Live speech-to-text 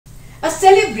a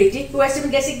celebrity who has been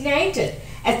designated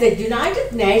as the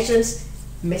United Nations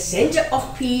Messenger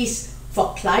of Peace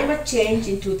for Climate Change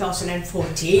in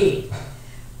 2014,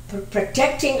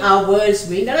 protecting our world's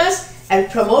wilderness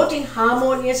and promoting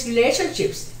harmonious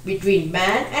relationships between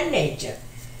man and nature,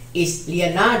 is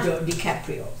Leonardo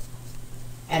Dicaprio.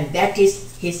 And that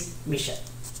is his mission.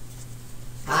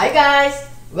 Hi guys,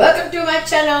 welcome to my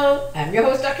channel. I'm your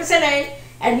host Dr. Senay,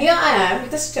 and here I am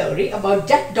with a story about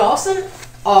Jack Dawson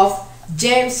of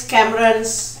James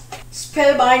Cameron's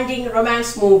spellbinding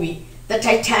romance movie, The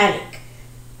Titanic.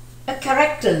 A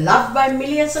character loved by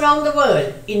millions around the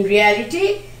world. In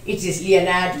reality, it is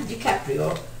Leonardo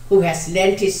DiCaprio who has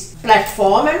lent his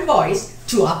platform and voice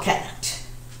to our planet.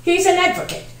 He is an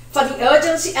advocate for the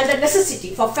urgency and the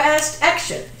necessity for fast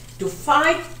action to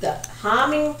fight the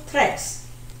harming threats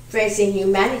facing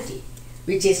humanity,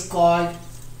 which is called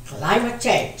climate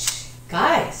change.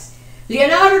 Guys,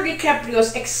 Leonardo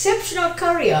DiCaprio's exceptional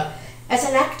career as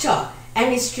an actor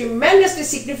and his tremendously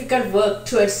significant work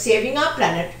towards saving our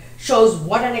planet shows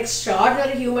what an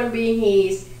extraordinary human being he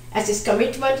is, as his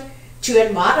commitment to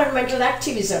environmental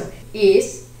activism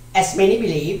is, as many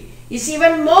believe, is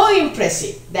even more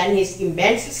impressive than his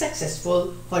immensely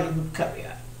successful Hollywood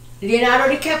career.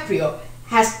 Leonardo DiCaprio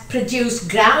has produced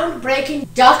groundbreaking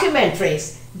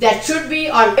documentaries that should be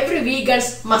on every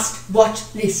vegan's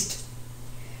must-watch list.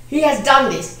 He has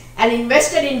done this and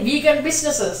invested in vegan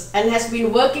businesses and has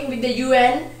been working with the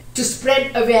UN to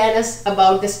spread awareness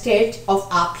about the state of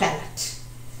our planet.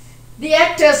 The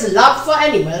actor's love for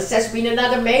animals has been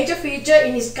another major feature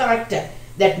in his character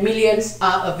that millions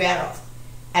are aware of,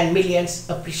 and millions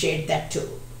appreciate that too.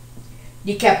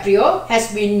 DiCaprio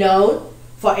has been known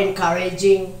for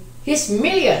encouraging his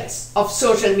millions of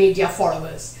social media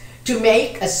followers to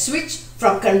make a switch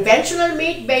from conventional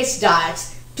meat-based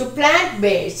diets to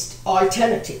plant-based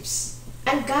alternatives.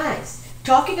 And guys,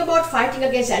 talking about fighting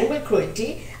against animal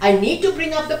cruelty, I need to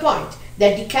bring up the point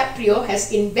that DiCaprio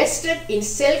has invested in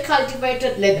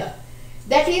cell-cultivated leather.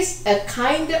 That is a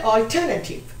kind of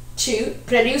alternative to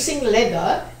producing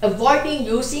leather, avoiding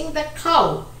using the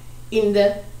cow in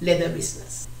the leather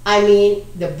business. I mean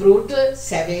the brutal,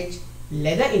 savage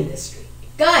leather industry.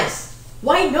 Guys,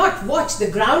 why not watch the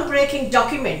groundbreaking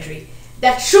documentary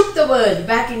that shook the world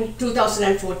back in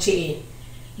 2014?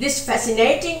 This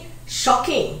fascinating,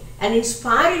 shocking and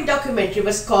inspiring documentary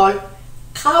was called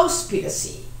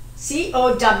Cowspiracy.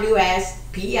 COWSPIRACY.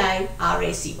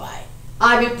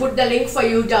 I will put the link for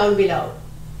you down below.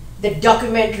 The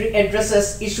documentary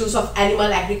addresses issues of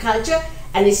animal agriculture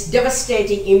and its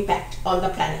devastating impact on the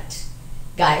planet.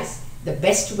 Guys, the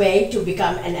best way to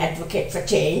become an advocate for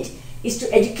change is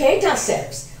to educate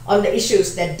ourselves on the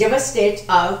issues that devastate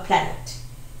our planet.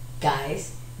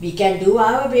 Guys, we can do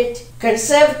our bit,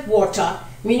 conserve water,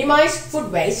 minimize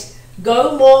food waste,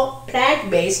 go more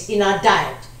plant-based in our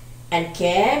diet, and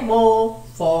care more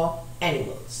for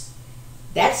animals.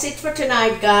 That's it for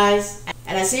tonight, guys,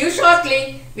 and I'll see you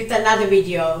shortly with another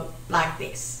video like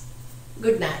this.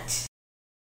 Good night.